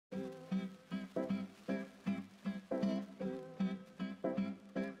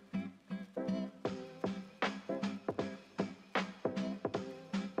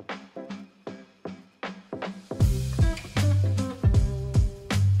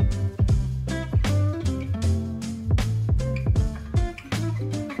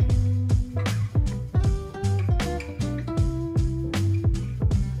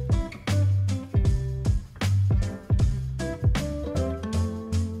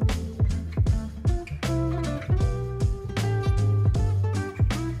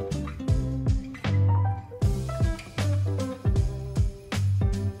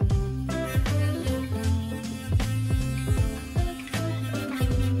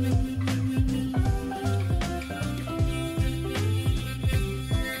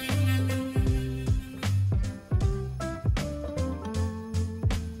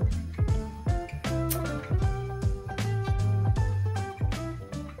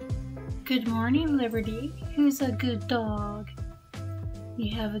Good morning, Liberty. Who's a good dog?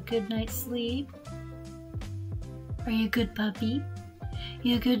 You have a good night's sleep? Are you a good puppy?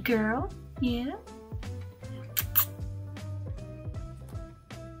 You a good girl? Yeah?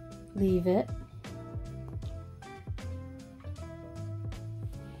 Leave it.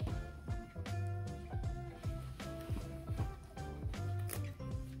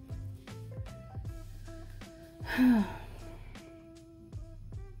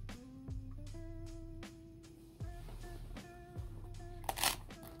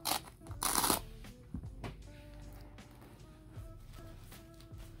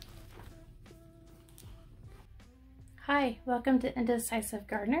 Hi, welcome to Indecisive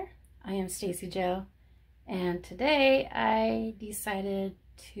Gardener. I am Stacy Jo, and today I decided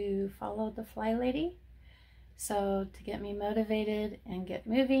to follow the fly lady. So to get me motivated and get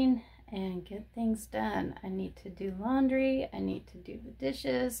moving and get things done, I need to do laundry, I need to do the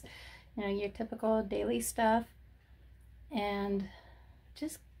dishes, you know, your typical daily stuff, and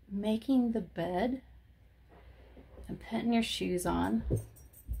just making the bed and putting your shoes on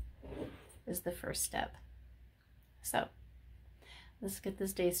is the first step. So let's get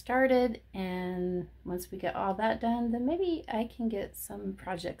this day started, and once we get all that done, then maybe I can get some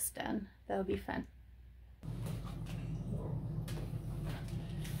projects done. That'll be fun.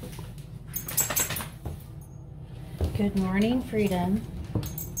 Good morning, Freedom.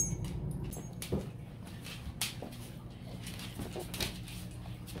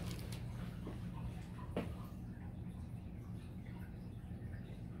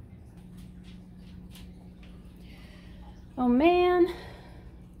 Oh man.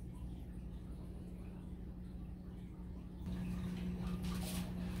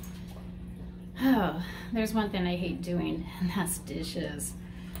 Oh, there's one thing I hate doing, and that's dishes.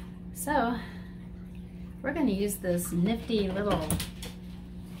 So we're going to use this nifty little...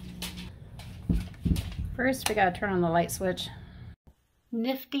 First, we got to turn on the light switch.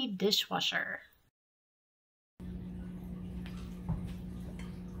 Nifty dishwasher.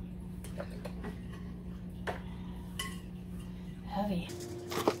 Heavy.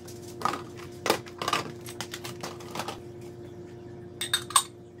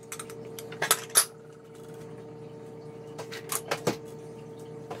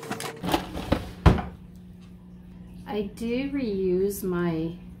 I do reuse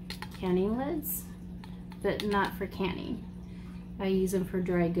my canning lids, but not for canning. I use them for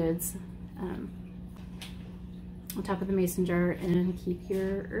dry goods on top of the mason jar, and keep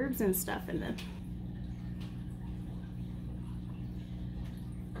your herbs and stuff in them.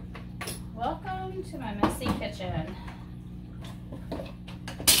 Welcome to my messy kitchen.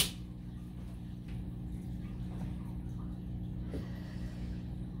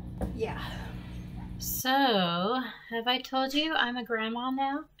 Yeah. So, have I told you I'm a grandma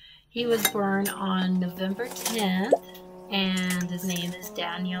now? He was born on November 10th, and his name is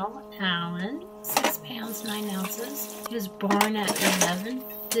Daniel Allen, 6 pounds 9 ounces. He was born at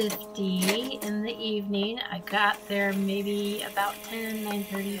 11:50 in the evening. I got there maybe about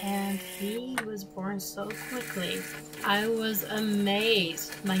 9:30, and he was born so quickly. I was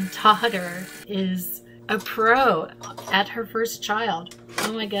amazed. My daughter is a pro at her first child.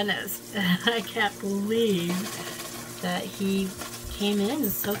 Oh my goodness. I can't believe that he came in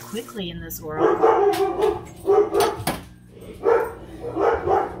so quickly in this world.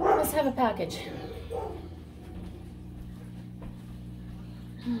 Let's have a package.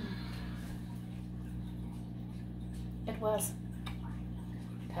 It was a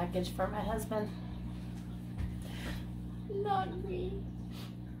package for my husband. Not me.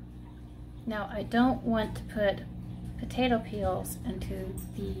 Now, I don't want to put potato peels into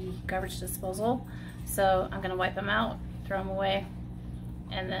the garbage disposal, so I'm gonna wipe them out, throw them away,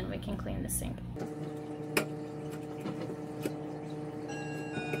 and then we can clean the sink.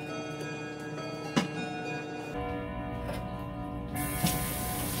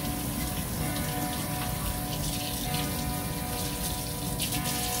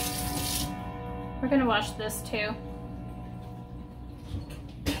 We're gonna wash this too.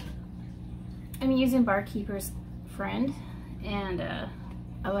 I'm using Barkeeper's Friend, and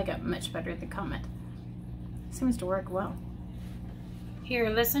I like it much better than Comet. Seems to work well. Here,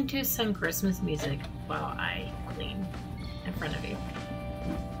 listen to some Christmas music while I clean in front of you.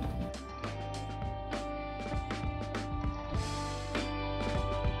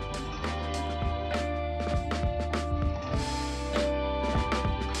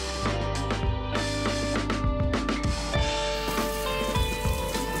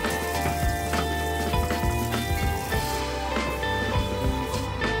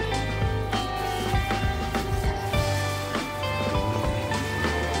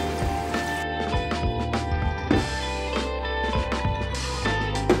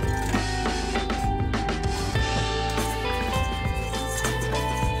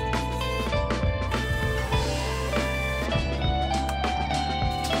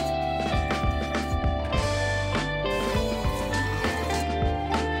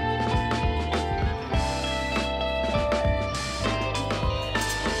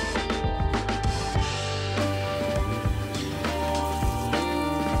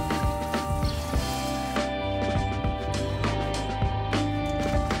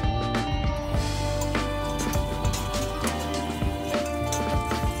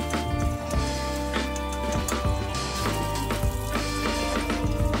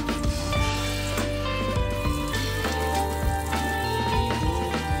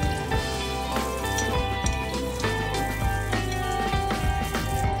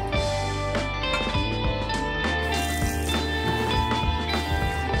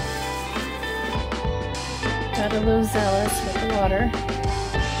 Got a little zealous with the water.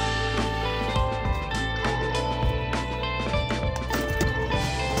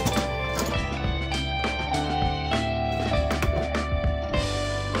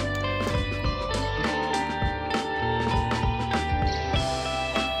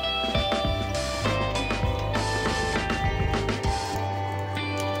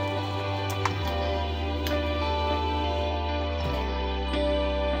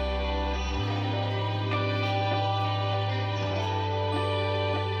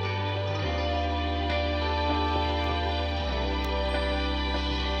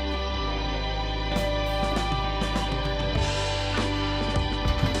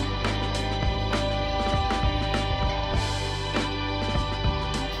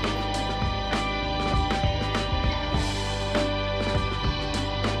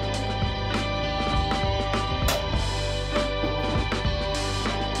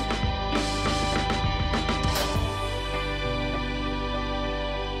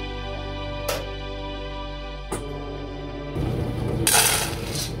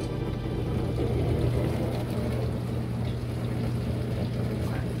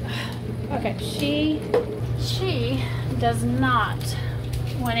 Okay, she does not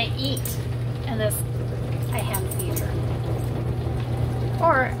want to eat unless I hand feed her.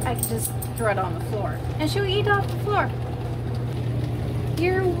 Or I could just throw it on the floor and she'll eat off the floor.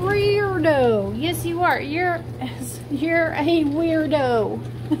 You're a weirdo. Yes, you are. You're a weirdo.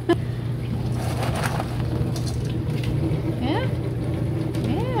 Yeah?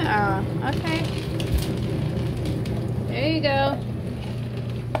 Yeah. Okay. There you go.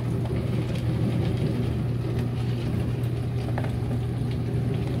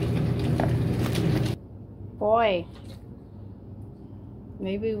 Boy,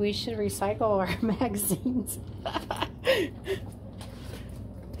 maybe we should recycle our magazines.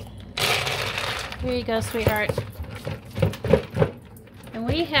 Here you go, sweetheart. And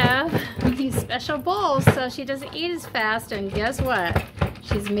we have these special bowls so she doesn't eat as fast, and guess what?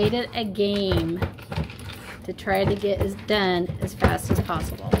 She's made it a game to try to get it done as fast as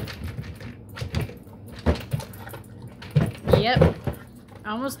possible. Yep.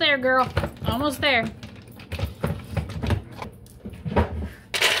 Almost there, girl. Almost there.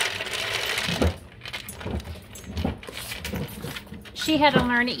 She had to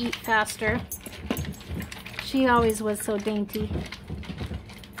learn to eat faster. She always was so dainty.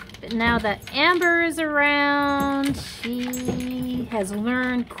 But now that Amber is around, she has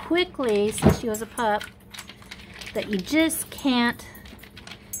learned quickly, since she was a pup, that you just can't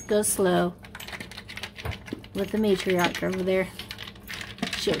go slow with the matriarch over there.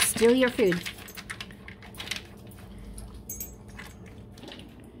 She'll steal your food.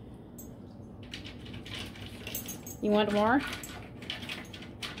 You want more?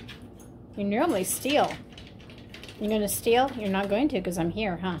 You normally steal. You're going to steal? You're not going to because I'm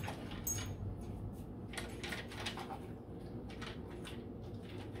here, huh?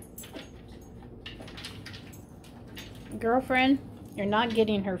 Girlfriend, you're not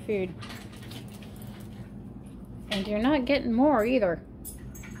getting her food. And you're not getting more either.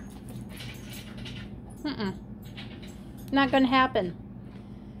 Not going to happen.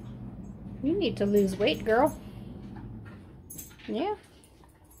 You need to lose weight, girl. Yeah.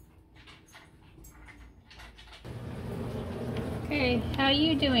 Okay, how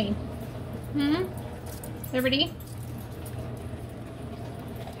you doing? Liberty?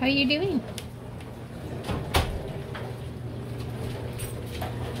 How you doing?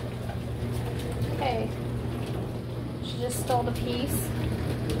 Okay. She just stole the piece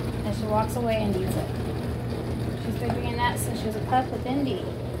and she walks away and eats it. She's been doing that since she was a pup with Indy.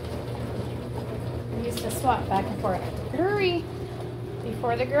 We used to swap back and forth. Hurry!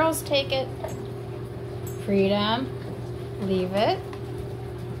 Before the girls take it. Freedom. Leave it.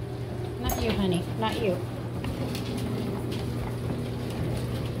 Not you, honey. Not you.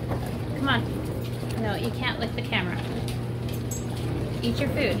 Come on. No, you can't lick the camera. Eat your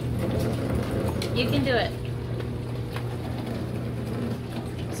food. You can do it.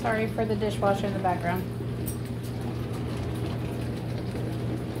 Sorry for the dishwasher in the background.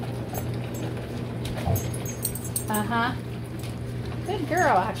 Uh-huh. Good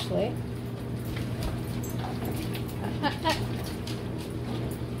girl, actually.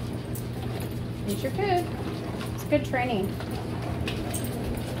 Eat your food. It's good training.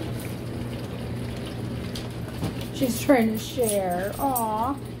 She's trying to share.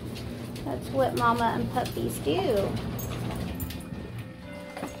 Aw. That's what mama and puppies do.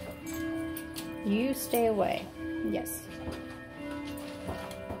 You stay away. Yes.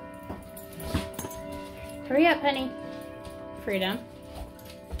 Hurry up, honey. Freedom.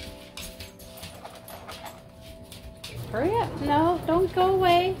 Hurry up. No, don't go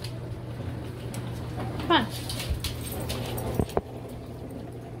away. Come on.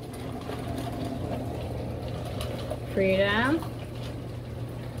 Freedom.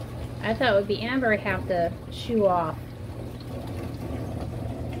 I thought it would be Amber have to shoo off.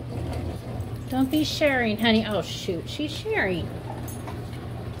 Don't be sharing, honey. Oh, shoot. She's sharing.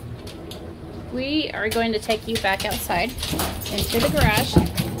 We are going to take you back outside into the garage.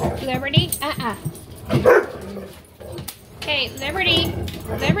 Liberty. Hey, Liberty.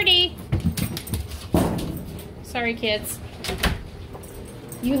 Liberty. Sorry, kids.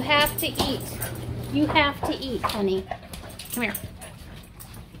 You have to eat. You have to eat, honey. Come here.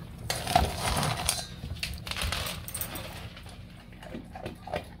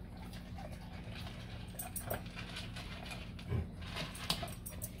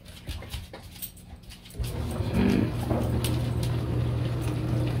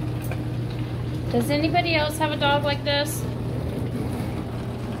 Does anybody else have a dog like this?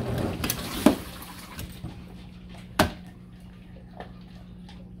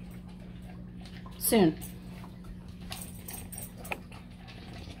 Soon.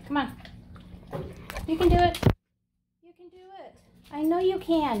 Come on. You can do it. You can do it. I know you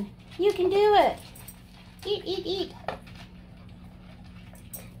can. You can do it. Eat, eat, eat.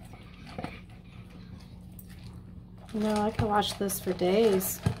 You know, I could watch this for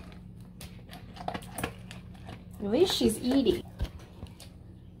days. At least she's eating.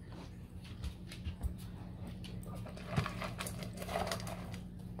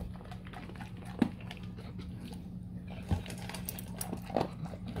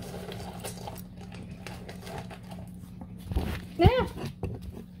 Yeah.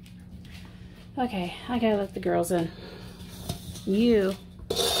 Okay, I gotta let the girls in. You.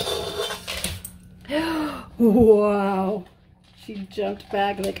 Wow. She jumped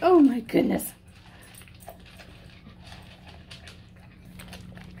back like, oh my goodness.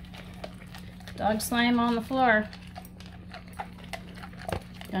 Dog slime on the floor.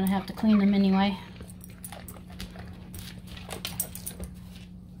 Gonna have to clean them anyway.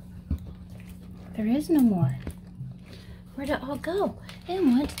 There is no more. Where'd it all go? It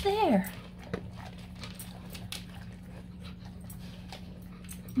went there.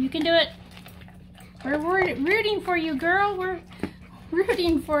 You can do it. We're rooting for you, girl. We're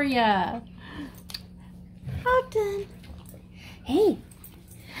rooting for you. All done. Hey.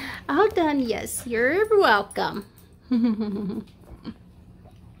 All done, yes. You're welcome. No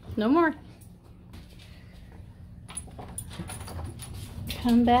more.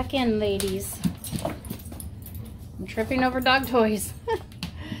 Come back in, ladies. I'm tripping over dog toys.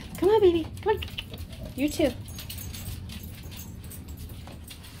 Come on, baby. Come on. You too.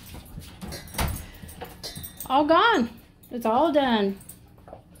 All gone. It's all done.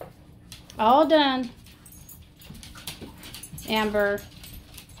 All done. Amber.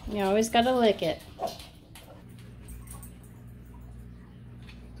 You always gotta lick it.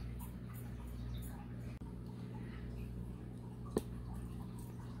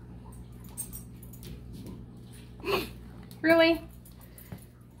 Really?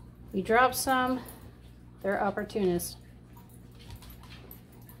 We dropped some. They're opportunists.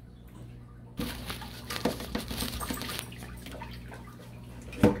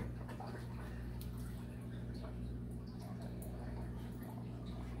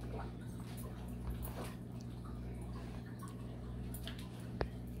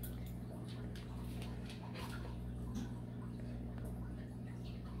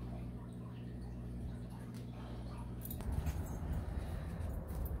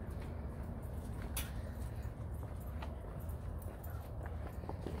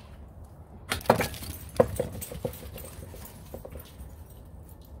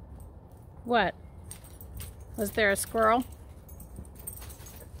 What? Was there a squirrel?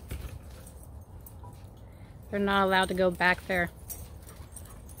 They're not allowed to go back there.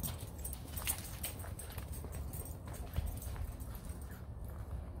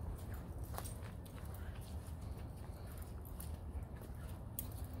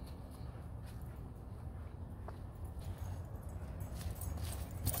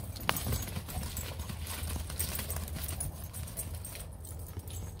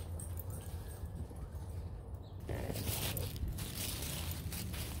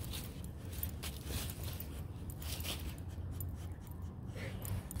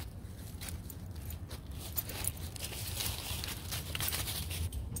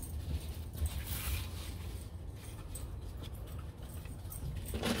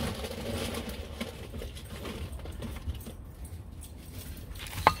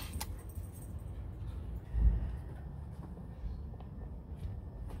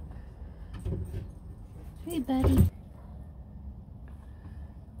 Hey, buddy.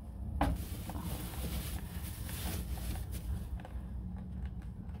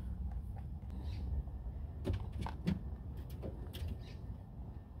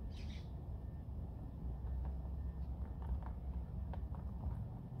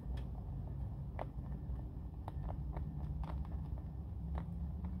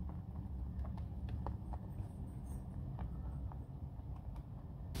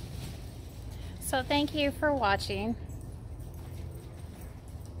 So thank you for watching.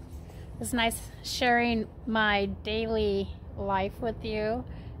 It's nice sharing my daily life with you.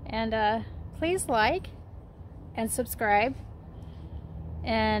 And please like and subscribe.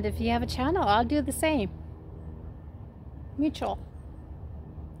 And if you have a channel, I'll do the same. Mutual.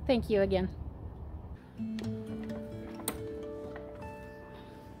 Thank you again.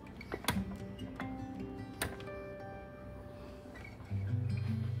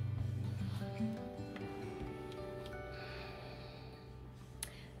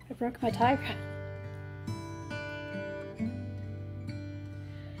 I broke my tripod.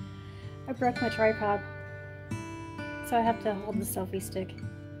 I broke my tripod, so I have to hold the selfie stick.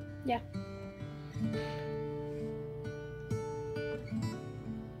 Yeah.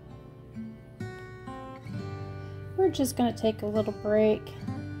 We're just gonna take a little break,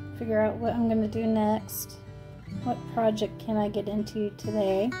 figure out what I'm gonna do next. What project can I get into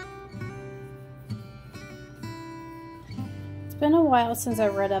today? It's been a while since I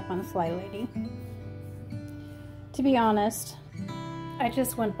read up on Fly Lady. To be honest, I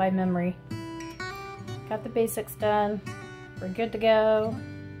just went by memory. Got the basics done. We're good to go.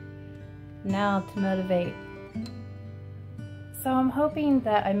 Now to motivate. So I'm hoping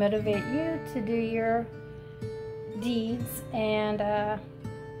that I motivate you to do your deeds, and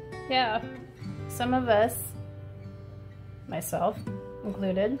yeah, some of us, myself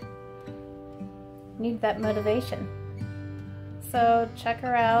included, need that motivation. So check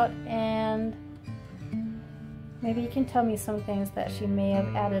her out, and maybe you can tell me some things that she may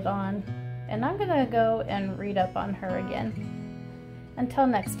have added on, and I'm gonna go and read up on her again. Until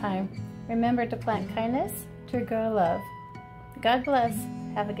next time, remember to plant kindness to grow love. God bless.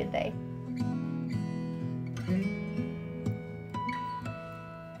 Have a good day.